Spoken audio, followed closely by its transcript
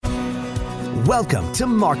Welcome to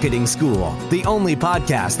Marketing School, the only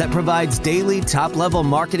podcast that provides daily top-level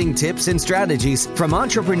marketing tips and strategies from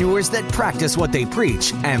entrepreneurs that practice what they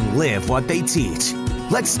preach and live what they teach.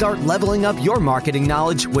 Let's start leveling up your marketing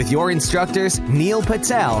knowledge with your instructors, Neil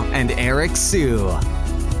Patel and Eric Siu.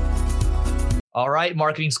 All right,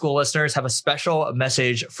 Marketing School listeners, have a special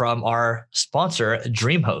message from our sponsor,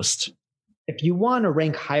 DreamHost. If you want to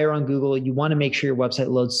rank higher on Google, you want to make sure your website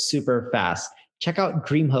loads super fast. Check out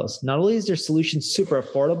DreamHost. Not only is their solution super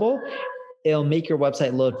affordable, it'll make your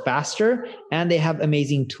website load faster, and they have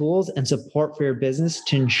amazing tools and support for your business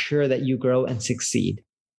to ensure that you grow and succeed.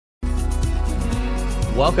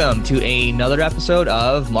 Welcome to another episode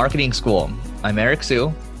of Marketing School. I'm Eric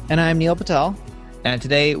Siu. And I'm Neil Patel. And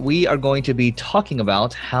today we are going to be talking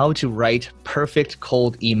about how to write perfect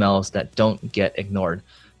cold emails that don't get ignored.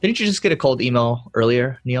 Didn't you just get a cold email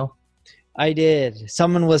earlier, Neil? I did.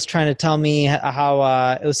 Someone was trying to tell me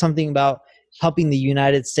how it was something about helping the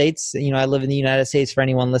United States. You know, I live in the United States for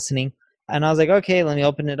anyone listening. And I was like, okay, let me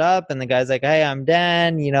open it up. And the guy's like, hey, I'm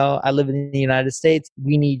Dan. You know, I live in the United States.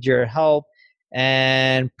 We need your help.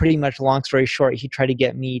 And pretty much long story short, he tried to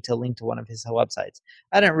get me to link to one of his websites.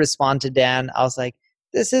 I didn't respond to Dan. I was like,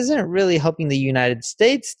 this isn't really helping the United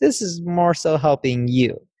States. This is more so helping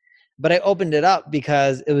you. But I opened it up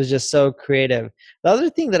because it was just so creative. The other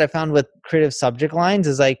thing that I found with creative subject lines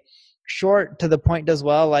is like short to the point does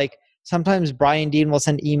well. Like sometimes Brian Dean will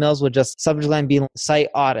send emails with just subject line being site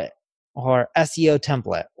audit or SEO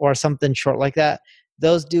template or something short like that.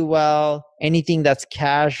 Those do well. Anything that's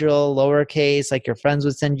casual, lowercase, like your friends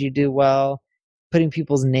would send you, do well. Putting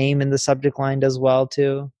people's name in the subject line does well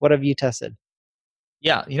too. What have you tested?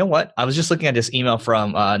 Yeah, you know what? I was just looking at this email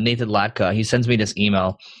from Nathan Latka. He sends me this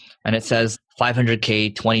email. And it says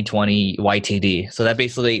 500K 2020 YTD. So that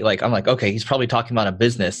basically, like, I'm like, okay, he's probably talking about a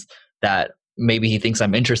business that maybe he thinks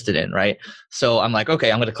I'm interested in, right? So I'm like,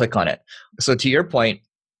 okay, I'm going to click on it. So to your point,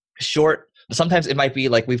 short, sometimes it might be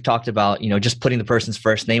like we've talked about, you know, just putting the person's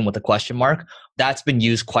first name with a question mark. That's been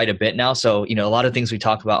used quite a bit now. So, you know, a lot of things we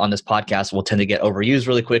talk about on this podcast will tend to get overused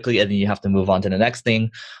really quickly, and then you have to move on to the next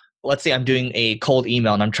thing. Let's say I'm doing a cold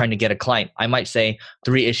email and I'm trying to get a client. I might say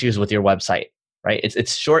 3 issues with your website. Right?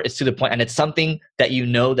 It's short, it's to the point, and it's something that you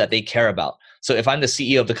know that they care about. So if I'm the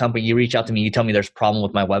CEO of the company, you reach out to me, you tell me there's a problem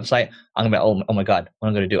with my website, I'm gonna be, oh my God, what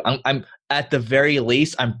am I gonna do? I'm at the very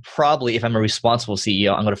least, I'm probably, if I'm a responsible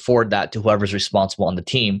CEO, I'm gonna forward that to whoever's responsible on the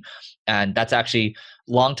team. And that's actually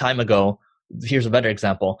long time ago. Here's a better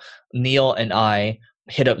example. Neil and I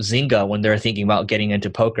hit up Zynga when they're thinking about getting into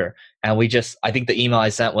poker. And I think the email I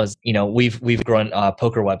sent was, you know, we've grown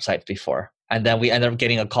poker websites before. And then we ended up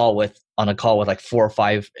getting on a call with like 4 or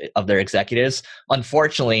 5 of their executives.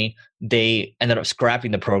 Unfortunately, they ended up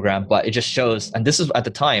scrapping the program, but it just shows, and this is at the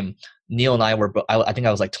time, Neil and I were, I think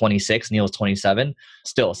I was like 26, Neil was 27.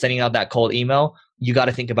 Still, sending out that cold email, you got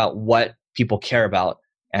to think about what people care about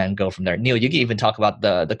and go from there. Neil, you can even talk about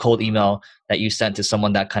the cold email that you sent to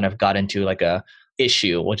someone that kind of got into like a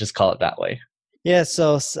issue, we'll just call it that way. Yeah,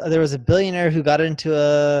 so there was a billionaire who got into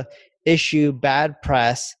a issue, bad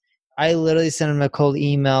press. I literally sent him a cold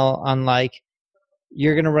email on like,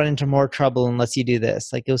 you're going to run into more trouble unless you do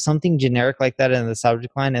this. Like it was something generic like that in the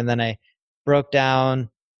subject line. And then I broke down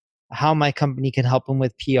how my company can help him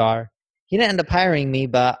with PR. He didn't end up hiring me,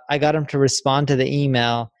 but I got him to respond to the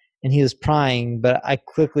email and he was prying, but I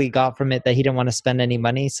quickly got from it that he didn't want to spend any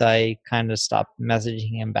money. So I kind of stopped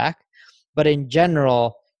messaging him back. But in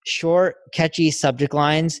general, short, catchy subject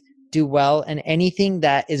lines do well, and anything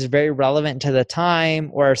that is very relevant to the time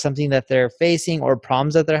or something that they're facing or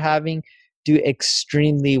problems that they're having do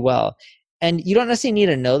extremely well. And you don't necessarily need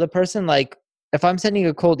to know the person. Like if I'm sending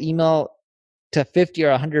a cold email to 50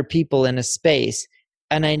 or 100 people in a space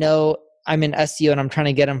and I know I'm in SEO and I'm trying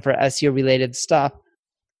to get them for SEO related stuff,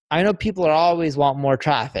 I know people are always want more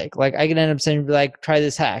traffic. Like I can end up saying like, try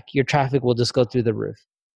this hack. Your traffic will just go through the roof.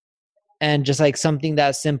 And just like something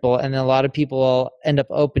that simple. And then a lot of people will end up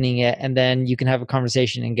opening it and then you can have a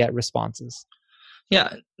conversation and get responses.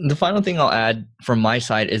 Yeah. The final thing I'll add from my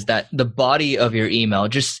side is that the body of your email,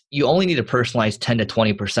 you only need to personalize 10 to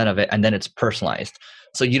 20% of it and then it's personalized.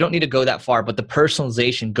 So you don't need to go that far, but the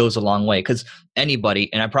personalization goes a long way because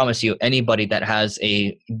anybody, and I promise you, anybody that has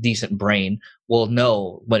a decent brain will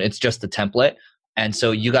know when it's just a template. And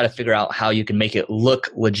so you got to figure out how you can make it look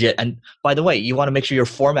legit. And by the way, you want to make sure your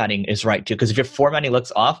formatting is right too, because if your formatting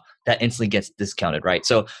looks off, that instantly gets discounted, right?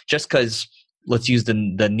 So just because, let's use the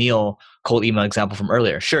Neil cold email example from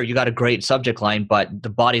earlier. Sure, you got a great subject line, but the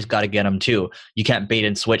body's got to get them too. You can't bait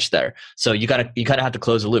and switch there. So you kind of have to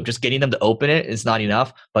close the loop. Just getting them to open it is not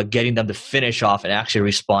enough, but getting them to finish off and actually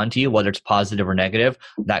respond to you, whether it's positive or negative,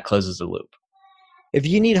 that closes the loop. If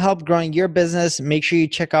you need help growing your business, make sure you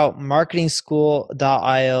check out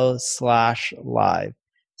marketingschool.io/live.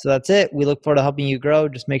 So that's it. We look forward to helping you grow.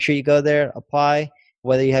 Just make sure you go there, apply.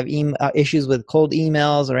 Whether you have issues with cold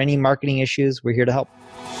emails or any marketing issues, we're here to help.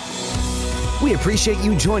 We appreciate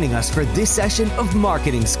you joining us for this session of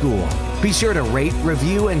Marketing School. Be sure to rate,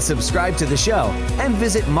 review, and subscribe to the show, and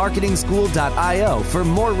visit marketingschool.io for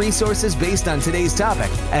more resources based on today's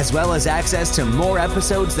topic, as well as access to more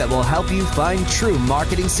episodes that will help you find true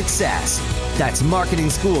marketing success. That's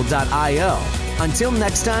marketingschool.io. Until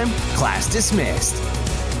next time, class dismissed.